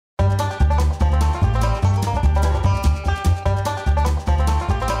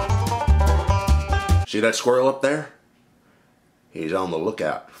See that squirrel up there? He's on the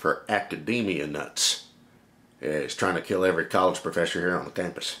lookout for academia nuts. Yeah, he's trying to kill every college professor here on the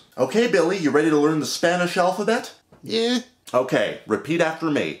campus. Okay, Billy, you ready to learn the Spanish alphabet? Yeah. Okay, repeat after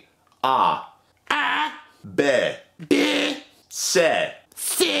me. A. A. B. B. C.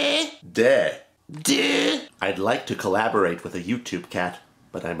 C. D. D. I'd like to collaborate with a YouTube cat,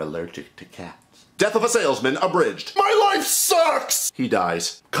 but I'm allergic to cats. Death of a salesman, abridged. My life sucks! He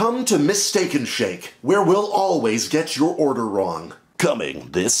dies. Come to Mistaken Shake, where we'll always get your order wrong.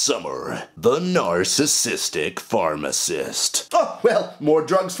 Coming this summer, the narcissistic pharmacist. Oh, well, more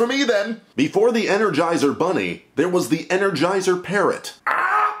drugs for me then. Before the Energizer Bunny, there was the Energizer Parrot.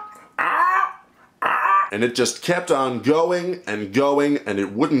 And it just kept on going, and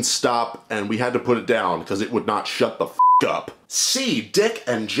it wouldn't stop, and we had to put it down because it would not shut the f*** up. See Dick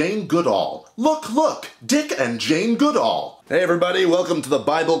and Jane Goodall. Look, Dick and Jane Goodall. Hey everybody, welcome to the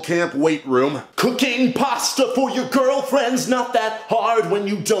Bible Camp Weight Room. Cooking pasta for your girlfriend's not that hard when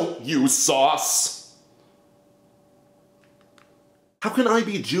you don't use sauce. How can I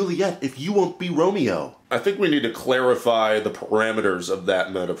be Juliet if you won't be Romeo? I think we need to clarify the parameters of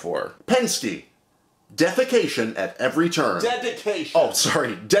that metaphor. Penske. Defecation at every turn. Dedication. Oh,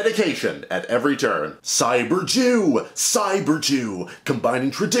 sorry. Dedication at every turn. Cyber Jew,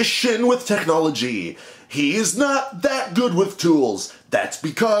 combining tradition with technology. He is not that good with tools. That's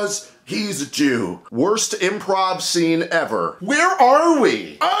because he's a Jew. Worst improv scene ever. Where are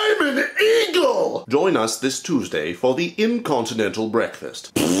we? I'm an eagle! Join us this Tuesday for the Incontinental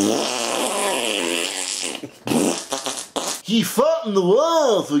Breakfast. He fought in the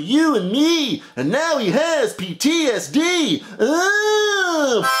wall for you and me, and now he has PTSD.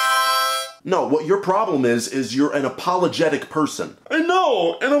 No, what your problem is you're an apologetic person. I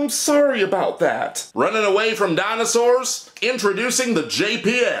know, and I'm sorry about that. Running away from dinosaurs? Introducing the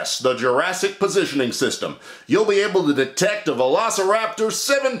JPS, the Jurassic Positioning System. You'll be able to detect a velociraptor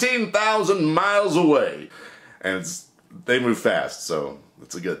 17,000 miles away. And they move fast, so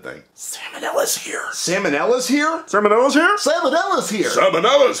it's a good thing. Salmonella's here. Salmonella's here? Salmonella's here? Salmonella's here.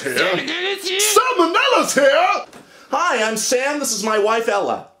 Salmonella's here? Salmonella's here! Hi, I'm Sam. This is my wife,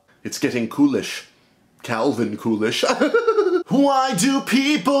 Ella. It's getting coolish. Calvin coolish. Why do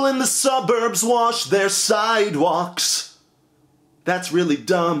people in the suburbs wash their sidewalks? That's really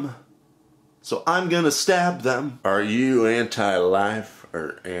dumb. So I'm gonna stab them. Are you anti-life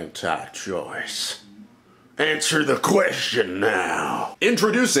or anti-choice? Answer the question now.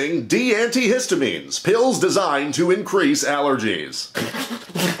 Introducing D-antihistamines, pills designed to increase allergies.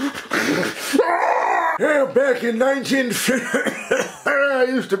 Yeah, back in 1950, I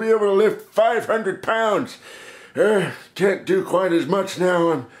used to be able to lift 500 pounds. Can't do quite as much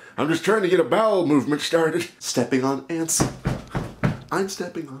now. I'm just trying to get a bowel movement started. Stepping on ants. I'm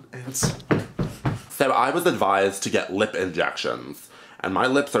stepping on ants. So I was advised to get lip injections, and my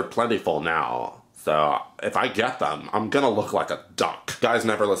lips are plentiful now. So if I get them, I'm gonna look like a duck. Guys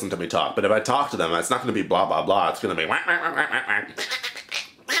never listen to me talk, but if I talk to them, it's not gonna be blah blah blah. It's gonna be whack, whack, whack, whack, whack.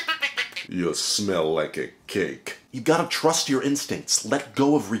 You smell like a cake. You gotta trust your instincts. Let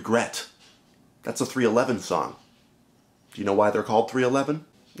go of regret. That's a 311 song. Do you know why they're called 311?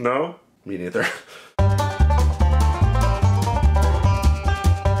 No? Me neither.